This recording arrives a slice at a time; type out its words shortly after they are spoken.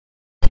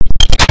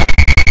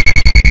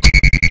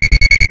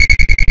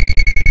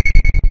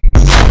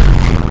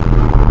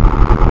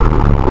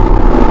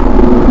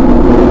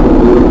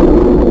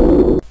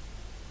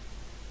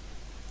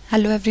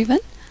Hello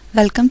everyone,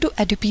 welcome to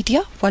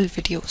Edupedia World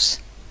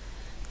Videos.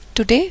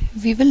 Today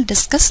we will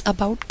discuss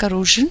about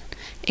corrosion,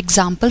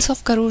 examples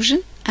of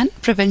corrosion and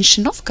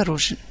prevention of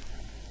corrosion.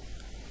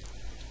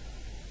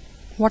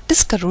 What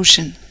is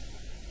corrosion?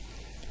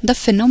 The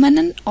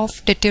phenomenon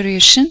of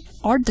deterioration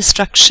or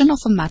destruction of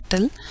a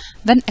metal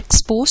when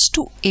exposed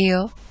to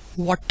air,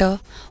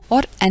 water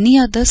or any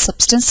other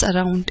substance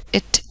around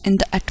it in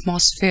the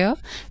atmosphere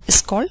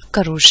is called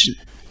corrosion.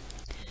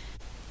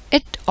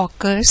 It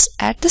occurs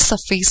at the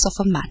surface of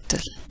a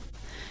metal.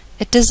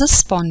 It is a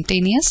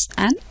spontaneous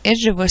and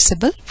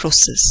irreversible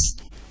process.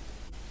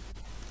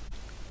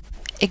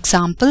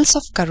 Examples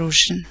of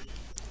corrosion.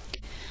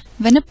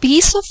 When a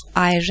piece of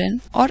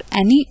iron or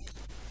any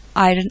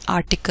iron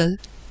article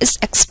is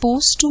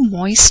exposed to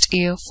moist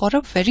air for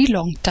a very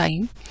long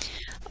time,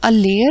 a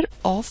layer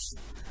of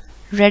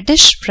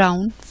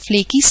reddish-brown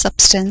flaky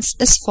substance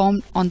is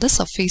formed on the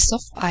surface of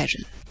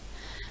iron.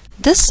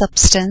 This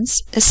substance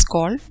is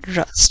called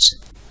rust.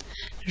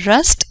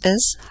 Rust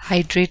is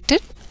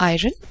hydrated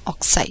iron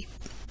oxide.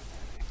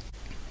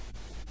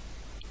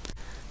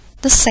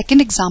 The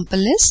second example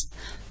is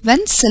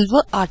when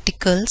silver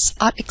articles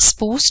are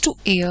exposed to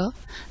air,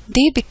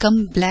 they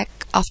become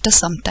black after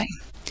some time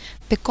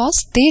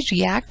because they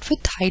react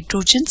with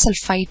hydrogen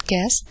sulfide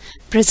gas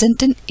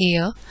present in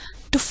air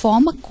to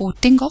form a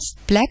coating of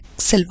black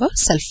silver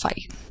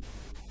sulfide.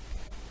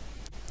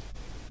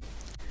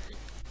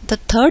 The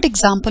third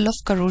example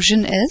of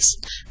corrosion is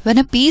when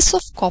a piece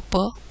of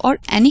copper or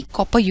any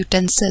copper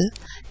utensil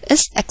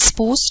is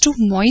exposed to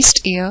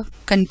moist air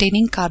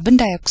containing carbon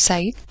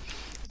dioxide,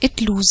 it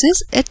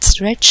loses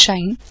its red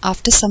shine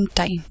after some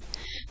time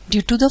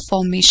due to the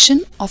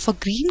formation of a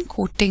green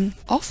coating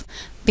of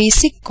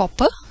basic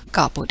copper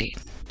carbonate.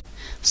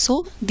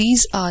 So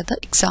these are the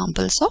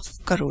examples of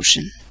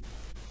corrosion.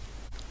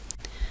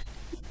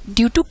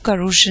 Due to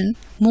corrosion,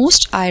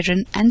 most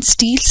iron and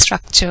steel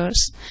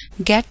structures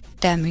get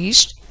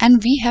damaged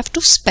and we have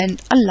to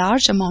spend a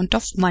large amount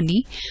of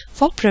money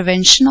for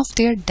prevention of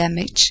their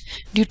damage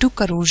due to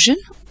corrosion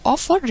or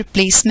for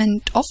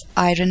replacement of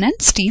iron and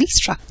steel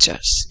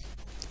structures.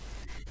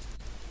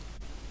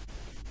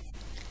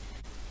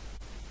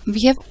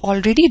 We have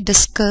already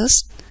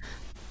discussed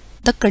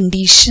the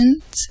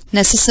conditions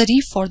necessary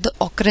for the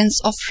occurrence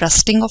of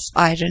rusting of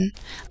iron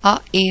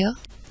are air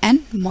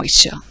and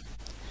moisture.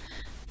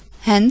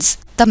 Hence,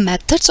 the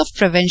methods of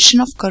prevention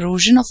of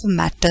corrosion of a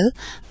metal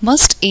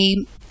must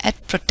aim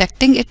at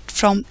protecting it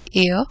from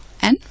air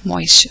and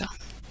moisture.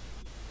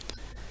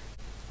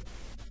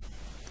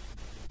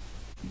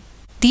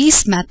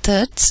 These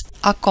methods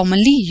are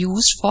commonly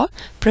used for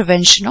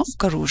prevention of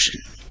corrosion.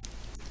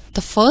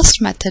 The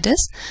first method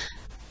is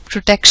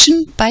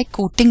protection by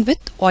coating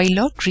with oil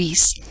or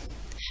grease.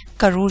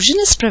 Corrosion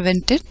is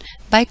prevented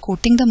by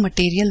coating the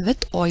material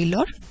with oil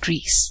or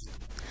grease.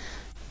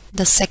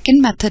 The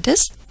second method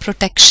is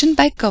protection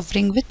by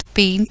covering with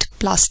paint,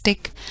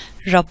 plastic,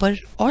 rubber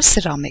or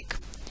ceramic.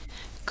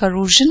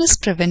 Corrosion is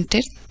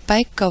prevented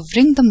by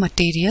covering the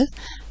material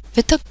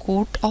with a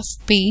coat of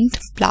paint,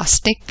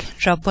 plastic,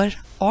 rubber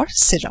or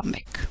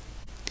ceramic.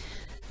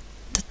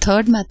 The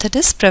third method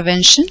is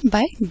prevention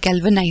by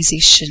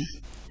galvanization.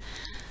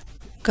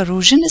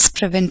 Corrosion is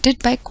prevented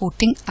by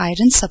coating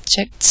iron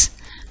subjects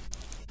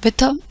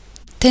with a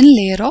thin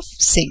layer of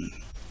zinc.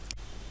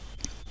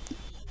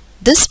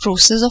 This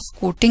process of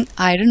coating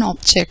iron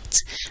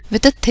objects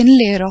with a thin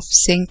layer of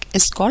zinc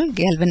is called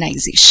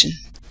galvanization.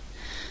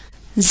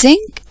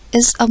 Zinc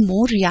is a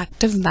more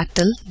reactive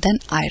metal than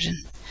iron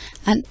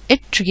and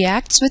it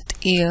reacts with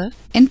air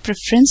in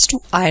preference to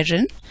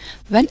iron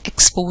when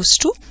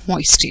exposed to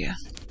moist air.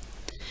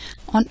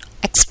 On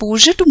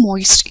exposure to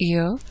moist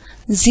air,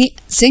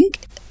 zinc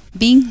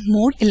being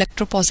more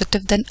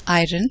electropositive than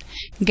iron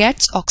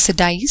gets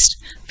oxidized,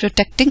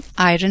 protecting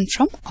iron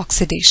from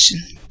oxidation.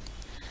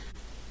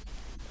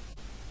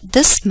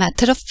 This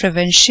method of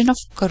prevention of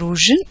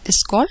corrosion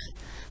is called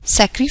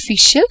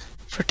sacrificial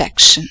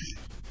protection.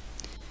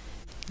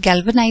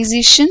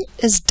 Galvanization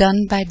is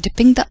done by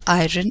dipping the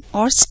iron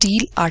or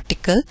steel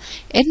article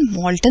in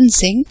molten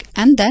zinc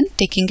and then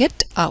taking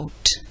it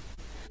out.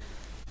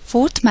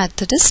 Fourth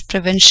method is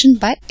prevention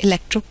by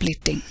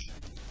electroplating.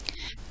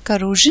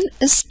 Corrosion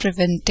is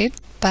prevented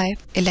by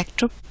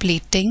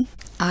electroplating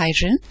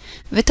iron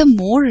with a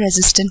more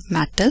resistant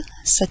metal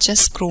such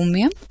as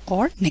chromium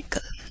or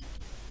nickel.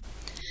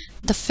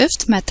 The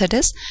fifth method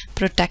is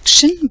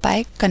protection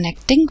by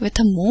connecting with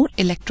a more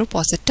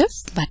electropositive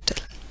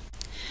metal.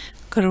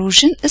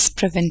 Corrosion is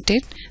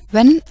prevented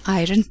when an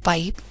iron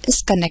pipe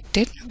is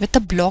connected with a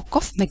block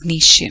of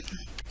magnesium.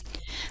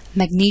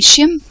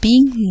 Magnesium,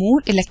 being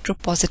more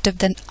electropositive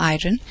than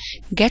iron,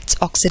 gets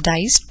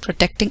oxidized,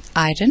 protecting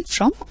iron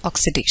from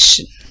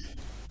oxidation.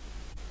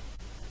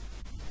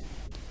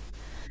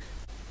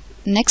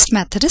 Next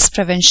method is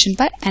prevention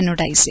by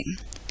anodizing.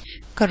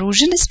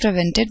 Corrosion is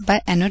prevented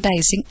by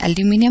anodizing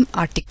aluminium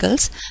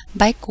articles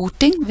by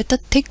coating with a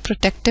thick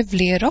protective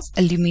layer of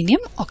aluminium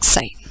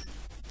oxide.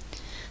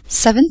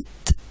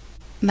 Seventh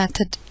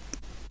method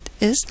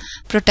is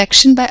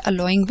protection by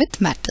alloying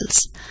with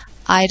metals.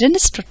 Iron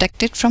is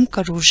protected from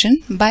corrosion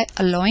by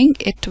alloying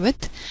it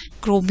with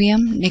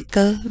chromium,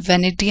 nickel,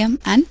 vanadium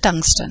and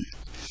tungsten.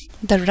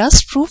 The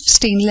rust-proof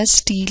stainless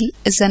steel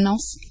is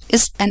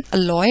an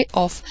alloy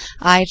of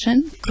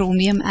iron,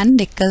 chromium and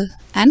nickel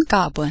and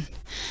carbon,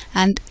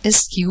 and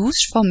is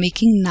used for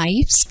making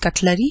knives,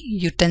 cutlery,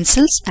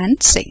 utensils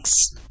and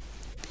sinks.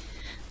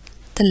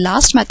 The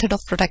last method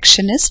of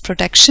protection is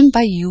protection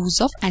by use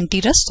of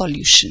anti-rust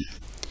solution.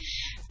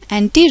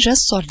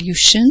 Anti-rust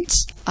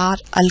solutions are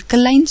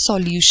alkaline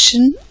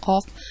solution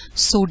of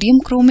sodium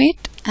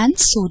chromate and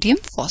sodium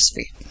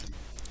phosphate.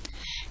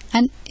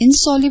 An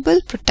insoluble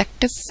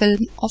protective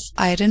film of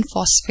iron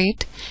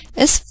phosphate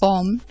is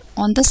formed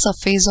on the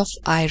surface of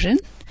iron,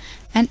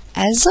 and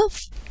as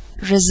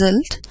a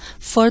result,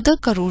 further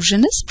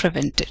corrosion is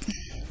prevented.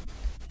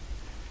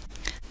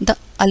 The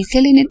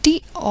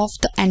alkalinity of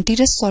the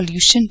anti-rust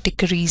solution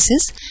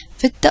decreases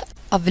with the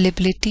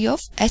availability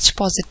of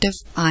H-positive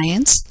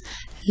ions,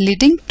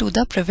 leading to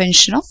the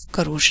prevention of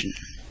corrosion.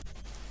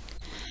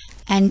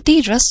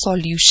 Anti-rust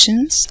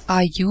solutions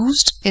are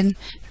used in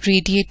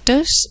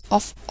radiators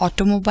of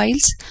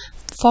automobiles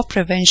for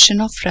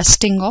prevention of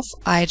rusting of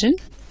iron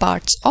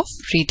parts of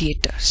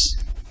radiators.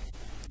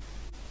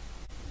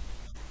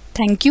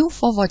 Thank you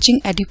for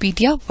watching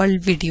Edupedia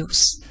World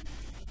videos.